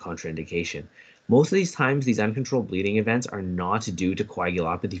absolute contraindication. Most of these times, these uncontrolled bleeding events are not due to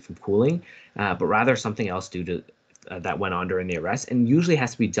coagulopathy from cooling, but rather something else due to that went on during the arrest, and usually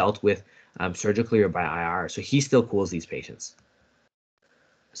has to be dealt with surgically or by IR. So he still cools these patients.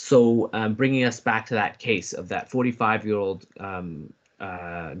 So bringing us back to that case of that 45-year-old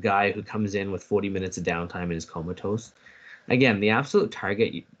guy who comes in with 40 minutes of downtime and is comatose. Again, the absolute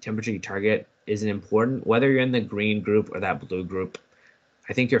temperature you target isn't important. Whether you're in the green group or that blue group,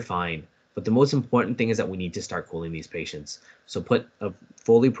 I think you're fine. But the most important thing is that we need to start cooling these patients. So put a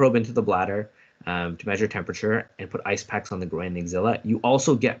Foley probe into the bladder to measure temperature and put ice packs on the groin and axilla. You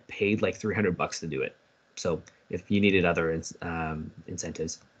also get paid like $300 to do it. So if you needed other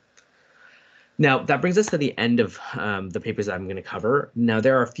incentives. Now, that brings us to the end of the papers that I'm going to cover. Now,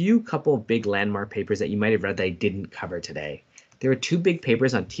 there are a couple of big landmark papers that you might have read that I didn't cover today. There were 2 big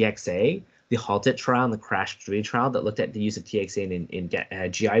papers on TXA, the HALT-IT trial and the CRASH-3 trial that looked at the use of TXA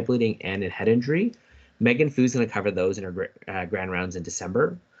in GI bleeding and in head injury. Megan Fu's going to cover those in her grand rounds in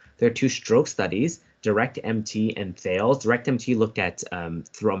December. There are 2 stroke studies, DIRECT-MT and THALES. DIRECT-MT looked at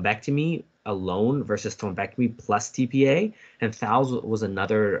thrombectomy alone versus thrombectomy plus TPA, and THALES was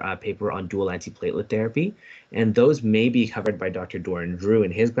another paper on dual antiplatelet therapy, and those may be covered by Dr. Doran Drew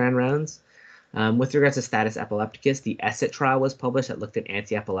in his grand rounds. With regards to status epilepticus, the ESSET trial was published that looked at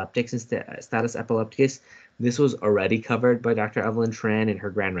anti-epileptics and status epilepticus. This was already covered by Dr. Evelyn Tran in her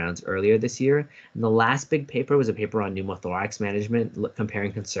grand rounds earlier this year. And the last big paper was a paper on pneumothorax management,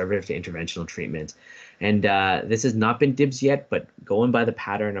 comparing conservative to interventional treatment. And this has not been dibs yet, but going by the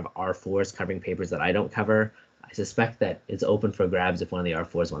pattern of R4s covering papers that I don't cover, I suspect that it's open for grabs if one of the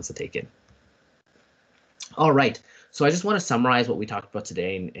R4s wants to take it. All right. So I just want to summarize what we talked about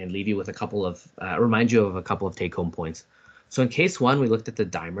today and leave you with a couple of, remind you of a couple of take-home points. So in case 1, we looked at the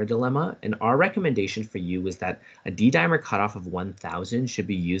dimer dilemma, and our recommendation for you was that a D-dimer cutoff of 1,000 should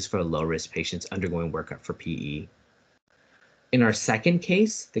be used for low-risk patients undergoing workup for PE. In our second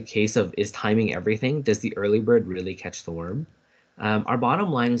case, the case of is timing everything, does the early bird really catch the worm? Our bottom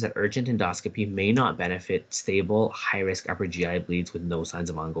line is that urgent endoscopy may not benefit stable, high-risk upper GI bleeds with no signs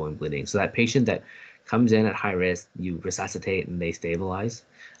of ongoing bleeding. So that patient that comes in at high risk, you resuscitate and they stabilize,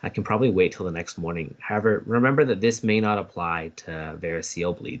 I can probably wait till the next morning. However, remember that this may not apply to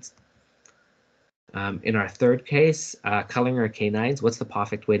variceal bleeds. In our third case, culling our canines, what's the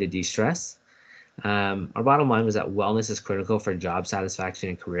perfect way to de-stress? Our bottom line was that wellness is critical for job satisfaction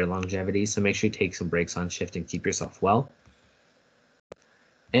and career longevity, so make sure you take some breaks on shift and keep yourself well.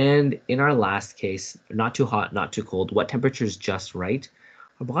 And in our last case, not too hot, not too cold, what temperature is just right?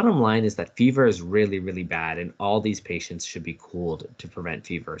 Our bottom line is that fever is really, really bad, and all these patients should be cooled to prevent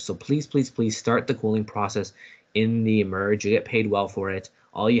fever. So please, please, please start the cooling process in the emerge. You get paid well for it.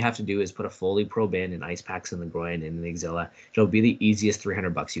 All you have to do is put a Foley probe in and ice packs in the groin and in the axilla. It'll be the easiest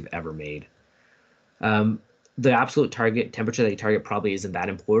 $300 you've ever made. The absolute target temperature that you target probably isn't that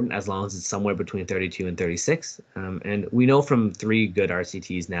important as long as it's somewhere between 32 and 36. And we know from 3 good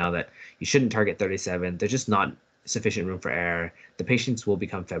RCTs now that you shouldn't target 37. There's just not sufficient room for error. The patients will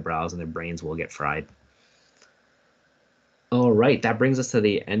become febrile and their brains will get fried. All right, that brings us to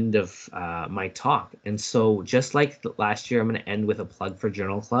the end of my talk. And so just like last year, I'm going to end with a plug for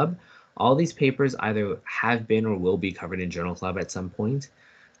Journal Club. All these papers either have been or will be covered in Journal Club at some point.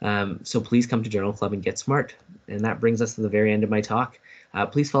 So please come to Journal Club and get smart. And that brings us to the very end of my talk.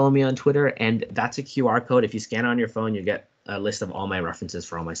 Please follow me on Twitter, and that's a QR code. If you scan it on your phone, you get a list of all my references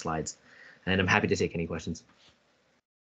for all my slides. And I'm happy to take any questions.